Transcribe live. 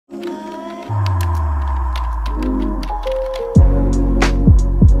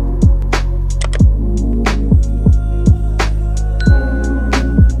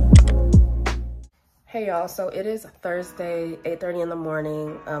y'all, so it is Thursday, 8:30 in the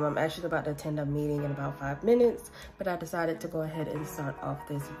morning. I'm actually about to attend a meeting in about 5 minutes, but I decided to go ahead and start off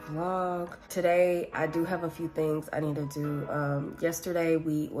this vlog. Today, I do have a few things I need to do. Yesterday,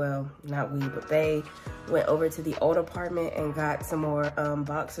 but they went over to the old apartment and got some more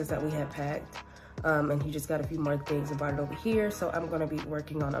boxes that we had packed. And he just got a few more things and brought it over here. So I'm gonna be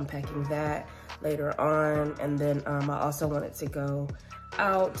working on unpacking that later on. And then I also wanted to go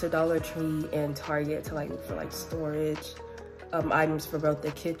out to Dollar Tree and Target to look for storage items for both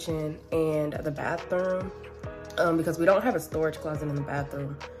the kitchen and the bathroom, because we don't have a storage closet in the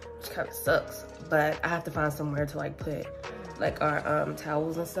bathroom, which kind of sucks, but I have to find somewhere to put our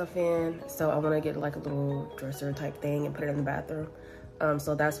towels and stuff in. So I want to get a little dresser type thing and put it in the bathroom.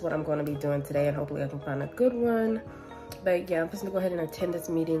 So that's what I'm going to be doing today, and hopefully I can find a good one. But yeah, I'm just gonna go ahead and attend this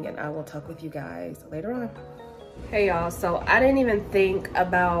meeting, and I will talk with you guys later on. Hey y'all, so I didn't even think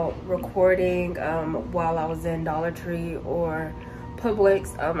about recording while I was in Dollar Tree or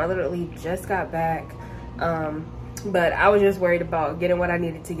Publix. I literally just got back, but I was just worried about getting what I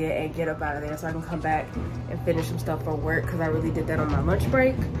needed to get and get up out of there so I can come back and finish some stuff for work, because I really did that on my lunch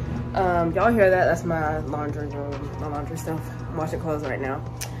break. Y'all hear that? That's my laundry room, my laundry stuff. I'm washing clothes right now.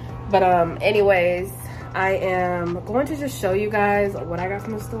 But anyways, I am going to just show you guys what I got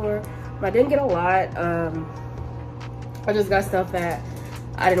from the store. I didn't get a lot. I just got stuff that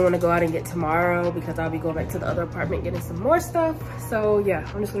I didn't want to go out and get tomorrow because I'll be going back to the other apartment getting some more stuff. So yeah,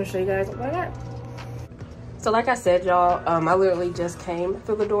 I'm just gonna show you guys what I got. So like I said, y'all, I literally just came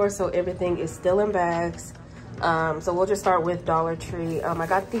through the door, so everything is still in bags. So we'll just start with Dollar Tree. I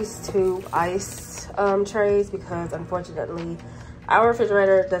got these two ice trays because unfortunately our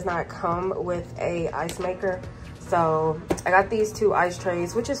refrigerator does not come with a ice maker. So I got these two ice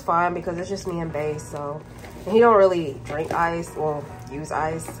trays, which is fine because it's just me and Bae. So and he don't really drink ice, well, use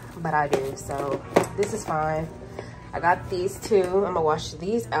ice, but I do. So this is fine. I got these two. I'm gonna wash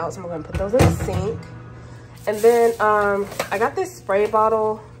these out, so I'm gonna put those in the sink. And then I got this spray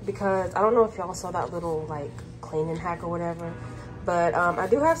bottle because I don't know if y'all saw that little cleaning hack or whatever, but I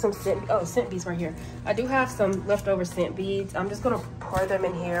do have some scent beads right here. I do have some leftover scent beads. I'm just gonna pour them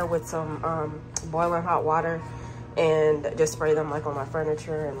in here with some boiling hot water and just spray them on my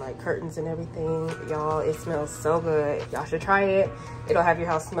furniture and curtains and everything. Y'all, it smells so good. Y'all should try it. It'll have your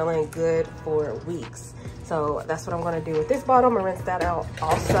house smelling good for weeks. So that's what I'm gonna do with this bottle. I'm gonna rinse that out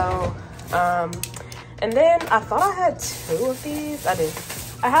also. And then I thought I had two of these. I did.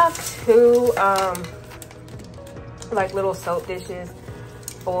 I have two little soap dishes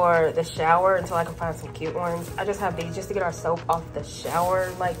for the shower until I can find some cute ones. I just have these just to get our soap off the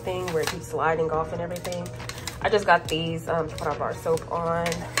shower thing where it keeps sliding off and everything. I just got these to put our bar soap on.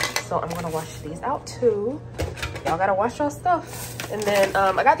 So I'm gonna wash these out too. Y'all gotta wash your stuff. And then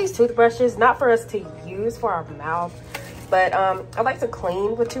I got these toothbrushes, not for us to use for our mouth, but I like to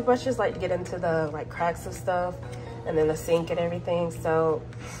clean with toothbrushes, to get into the cracks of stuff and then the sink and everything. So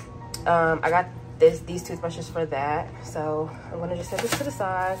I got these toothbrushes for that. So I'm gonna just set this to the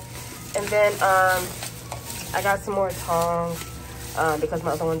side. And then I got some more tongs because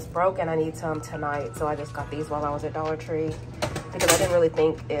my other one's broke and I need some tonight. So I just got these while I was at Dollar Tree because I didn't really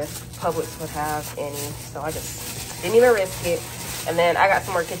think if Publix would have any. So I just didn't even risk it. And then I got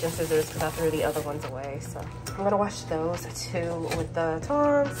some more kitchen scissors because I threw the other ones away. So I'm gonna wash those too with the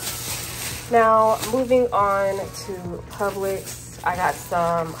tongs. Now, moving on to Publix, I got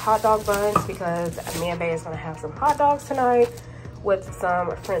some hot dog buns because me and Bae is gonna have some hot dogs tonight with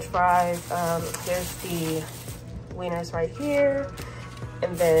some French fries. There's the wieners right here,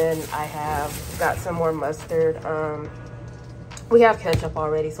 and then I have got some more mustard. We have ketchup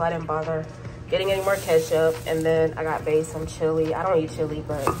already, so I didn't bother getting any more ketchup. And then I got Bae some chili. I don't eat chili,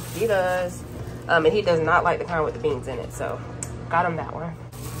 but he does, and he does not like the kind with the beans in it, so got him that one.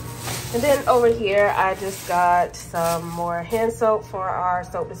 And then over here I just got some more hand soap for our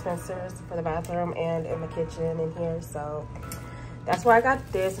soap dispensers for the bathroom and in the kitchen in here. So that's why I got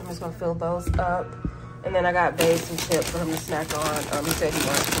this. I'm just gonna fill those up. And then I got Bae some chips for him to snack on. He said he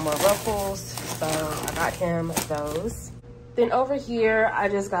wanted some more Ruffles, so I got him those. Then over here, I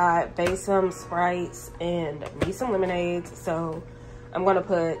just got Bae some Sprites and me some lemonades. So I'm gonna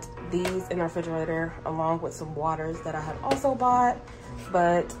put these in the refrigerator along with some waters that I had also bought.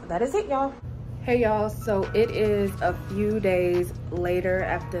 But that is it, y'all. Hey y'all, so it is a few days later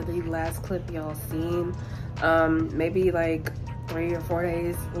after the last clip y'all seen. Maybe 3 or 4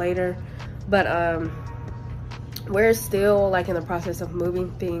 days later. But we're still in the process of moving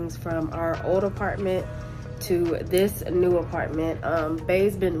things from our old apartment to this new apartment.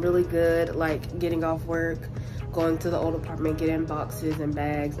 Bay's been really good, like getting off work, going to the old apartment, getting boxes and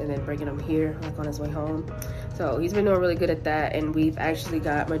bags, and then bringing them here, like on his way home. So he's been doing really good at that, and we've actually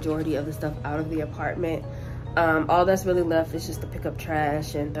got majority of the stuff out of the apartment. All that's really left is just to pick up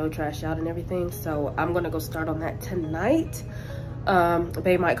trash and throw trash out and everything. So I'm gonna go start on that tonight.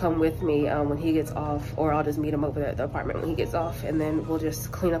 Bay might come with me when he gets off, or I'll just meet him over at the apartment when he gets off, and then we'll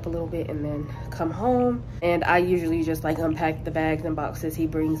just clean up a little bit and then come home. And I usually just like unpack the bags and boxes he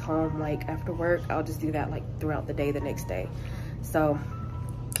brings home like after work. I'll just do that like throughout the day the next day. So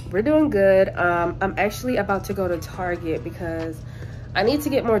we're doing good. I'm actually about to go to Target because I need to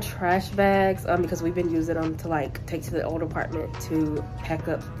get more trash bags because we've been using them to like take to the old apartment to pack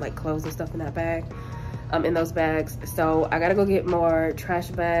up like clothes and stuff in that bag. In those bags. So I gotta go get more trash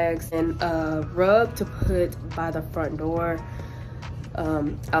bags and a rug to put by the front door,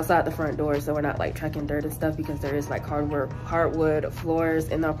 outside the front door, so we're not like tracking dirt and stuff, because there is like hardwood floors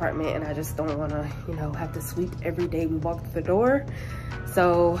in the apartment, and I just don't want to, you know, have to sweep every day we walk through the door.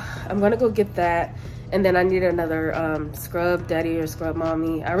 So I'm gonna go get that. And then I need another scrub daddy or scrub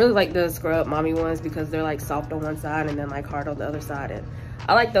mommy. I really like the scrub mommy ones because they're like soft on one side and then like hard on the other side, and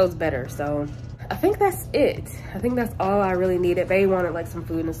I like those better. So I think that's it. I think that's all I really needed. They wanted like some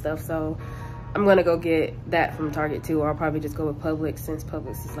food and stuff, so I'm gonna go get that from Target too, or I'll probably just go with Publix, since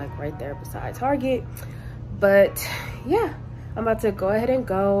Publix is like right there beside Target. But yeah, I'm about to go ahead and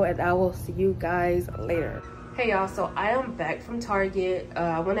go, and I will see you guys later. Hey y'all, so I am back from Target.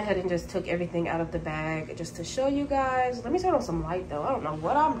 I went ahead and just took everything out of the bag just to show you guys. Let me turn on some light though. I don't know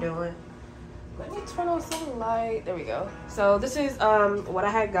what I'm doing. Let me turn on some light. There we go. So this is what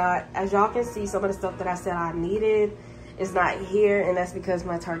I had got. As y'all can see, some of the stuff that I said I needed is not here, and that's because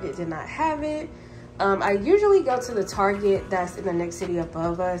my Target did not have it. I usually go to the Target that's in the next city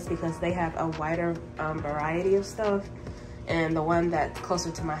above us because they have a wider variety of stuff. And the one that's closer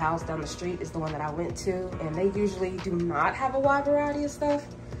to my house down the street is the one that I went to, and they usually do not have a wide variety of stuff,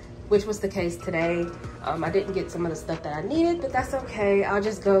 which was the case today. I didn't get some of the stuff that I needed, but that's okay. I'll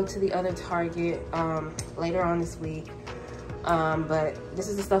just go to the other Target later on this week. But this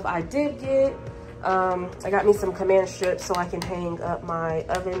is the stuff I did get. I got me some command strips so I can hang up my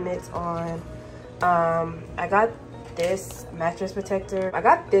oven mitts on. I got this mattress protector. I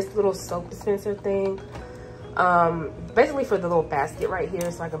got this little soap dispenser thing. Basically for the little basket right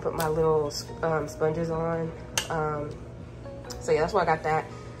here, so I can put my little sponges on. So yeah, that's why I got that.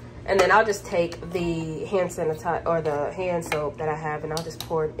 And then I'll just take the hand sanitizer or the hand soap that I have, and I'll just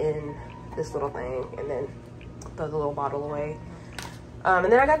pour it in this little thing and then throw the little bottle away. And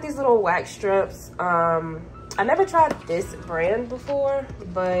then I got these little wax strips. I never tried this brand before,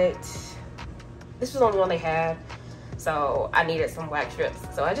 but this was the only one they had. So I needed some wax strips.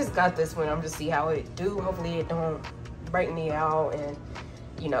 So I just got this one. I'm just see how it do. Hopefully it don't break me out, and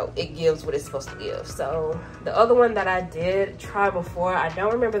you know, it gives what it's supposed to give. So the other one that I did try before, I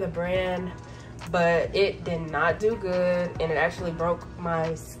don't remember the brand, but it did not do good, and it actually broke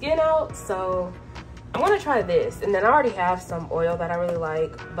my skin out. So I'm gonna try this. And then I already have some oil that I really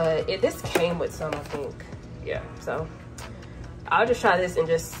like, but this came with some, I think. Yeah, so I'll just try this and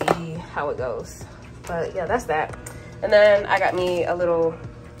just see how it goes. But yeah, that's that. And then I got me another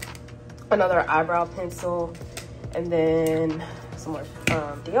eyebrow pencil, and then some more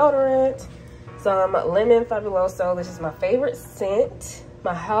deodorant, some lemon fabuloso. This is my favorite scent.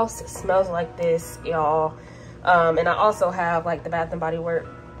 My house smells like this, y'all. And I also have like the Bath and Body Works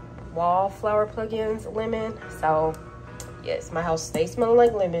wallflower plugins lemon. So yes, my house stays smelling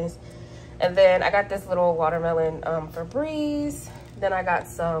like lemons. And then I got this little watermelon Febreze. Then I got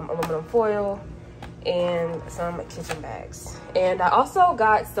some aluminum foil and some kitchen bags. And I also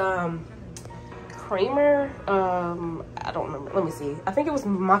got some creamer. I don't remember. Let me see. I think it was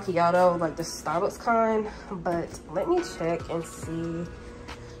macchiato, like the Starbucks kind. But let me check and see.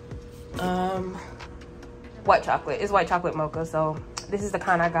 White chocolate. It's white chocolate mocha. So this is the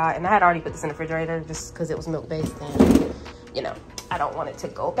kind I got. And I had already put this in the refrigerator just because it was milk based, and you know, I don't want it to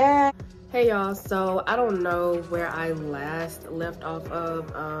go bad. Hey y'all, so I don't know where I last left off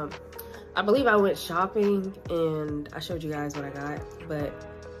of. I believe I went shopping and I showed you guys what I got, but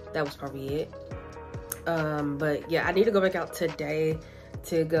that was probably it. But yeah, I need to go back out today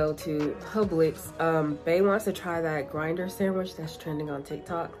to go to Publix. Bay wants to try that grinder sandwich that's trending on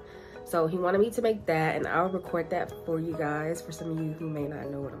TikTok. So he wanted me to make that, and I'll record that for you guys, for some of you who may not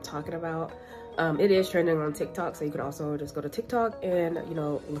know what I'm talking about. It is trending on TikTok, so you can also just go to TikTok and, you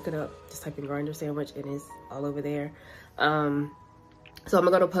know, look it up. Just type in grinder sandwich, and it's all over there. So I'm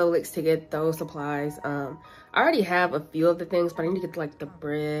gonna go to Publix to get those supplies. I already have a few of the things, but I need to get like the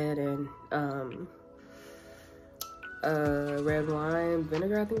bread and red wine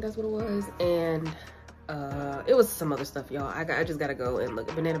vinegar, I think that's what it was, and it was some other stuff, y'all. I just gotta go and look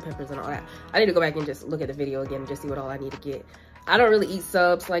at banana peppers and all that. I need to go back and just look at the video again and just see what all I need to get. I don't really eat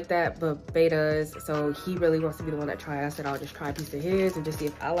subs like that, but Bae does, so he really wants to be the one that tries. I said I'll just try a piece of his and just see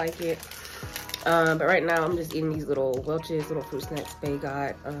if I like it. But right now I'm just eating these little Welch's little fruit snacks Bae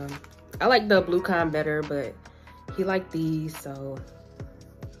got. I like the blue kind better, but he liked these, so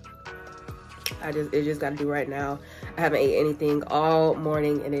it just gotta do right now. I haven't ate anything all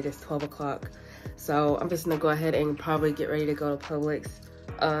morning and it is 12 o'clock. So I'm just gonna go ahead and probably get ready to go to Publix.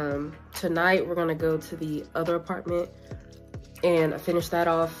 Tonight we're gonna go to the other apartment and finish that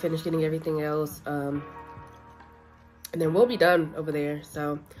off, finish getting everything else. And then we'll be done over there.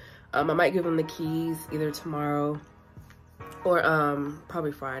 So I might give them the keys either tomorrow or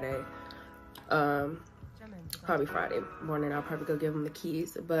probably Friday. Probably Friday morning, I'll probably go give them the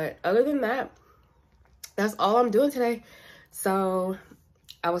keys. But other than that, that's all I'm doing today. So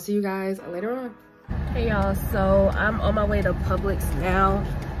I will see you guys later on. Hey y'all, so I'm on my way to Publix now.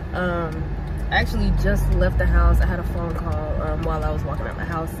 I actually just left the house. I had a phone call while I was walking out my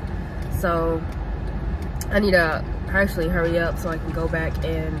house. So I need to actually hurry up so I can go back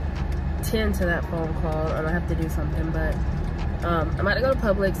and tend to that phone call. I have to do something, but I'm about to go to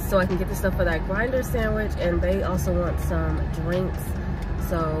Publix so I can get the stuff for that grinder sandwich, and they also want some drinks.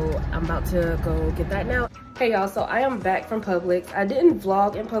 So I'm about to go get that now. Hey y'all, so I am back from Publix. I didn't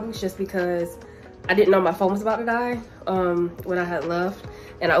vlog in Publix just because I didn't know my phone was about to die when I had left.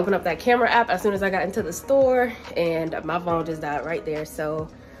 And I opened up that camera app as soon as I got into the store and my phone just died right there. So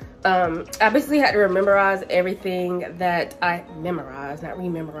I basically had to memorize everything that I memorized, not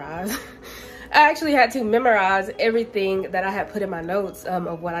rememorize. I actually had to memorize everything that I had put in my notes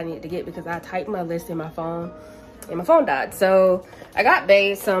of what I needed to get, because I typed my list in my phone and my phone died. So I got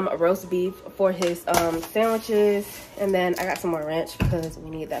Bae some roast beef for his sandwiches, and then I got some more ranch because we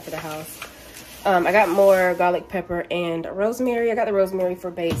need that for the house. I got more garlic pepper and rosemary. I got the rosemary for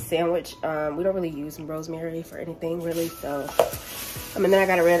Bae's sandwich. We don't really use rosemary for anything really, so and then I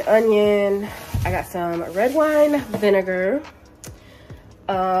got a red onion. I got some red wine vinegar.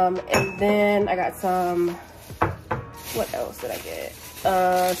 And then I got some, what else did I get?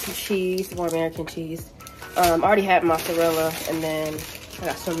 Some cheese, some more American cheese. I already had mozzarella, and then I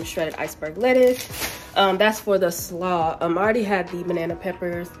got some shredded iceberg lettuce. That's for the slaw. I already had the banana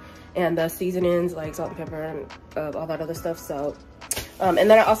peppers and the seasonings like salt and pepper and all that other stuff. So, and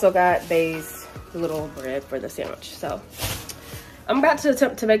then I also got Bae's little bread for the sandwich. So I'm about to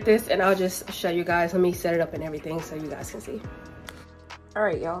attempt to make this, and I'll just show you guys. Let me set it up and everything so you guys can see. All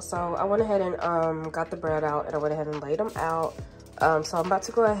right, y'all, so I went ahead and got the bread out, and I went ahead and laid them out. So I'm about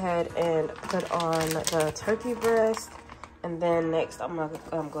to go ahead and put on the turkey breast, and then next I'm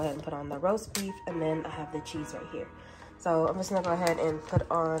gonna go ahead and put on the roast beef, and then I have the cheese right here. So I'm just gonna go ahead and put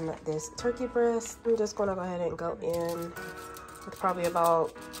on this turkey breast. I'm just gonna go ahead and go in with probably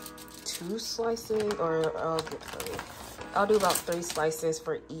about 2 slices, or I'll do about 3 slices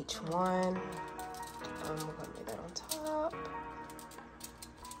for each one. We're gonna lay that on top.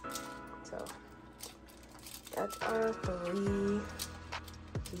 So that's our 3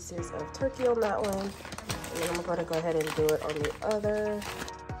 pieces of turkey on that one. And then I'm gonna go ahead and do it on the other.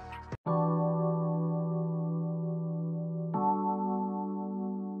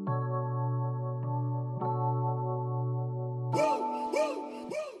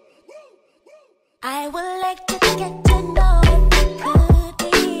 I would like to get to know if you could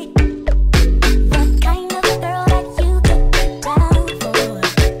be the kind of girl that you took me down for.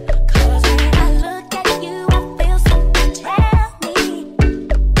 'Cause when I look at you, I feel something tell me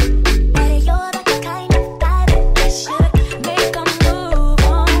that you're the kind of guy that I should make a move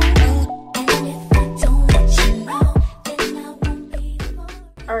on. And if I don't let you know, then I won't be the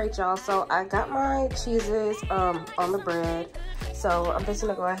one. Alright y'all, so I got my cheeses on the bread. So I'm just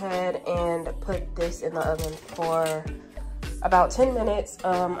gonna go ahead and put this in the oven for about 10 minutes.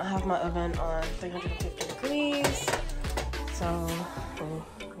 I have my oven on 350 degrees. So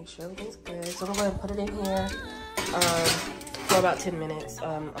make sure everything's good. So I'm gonna go ahead and put it in here for about 10 minutes.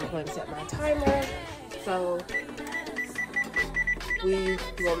 I'm going to set my timer so we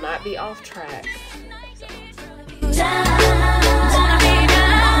will not be off track. So.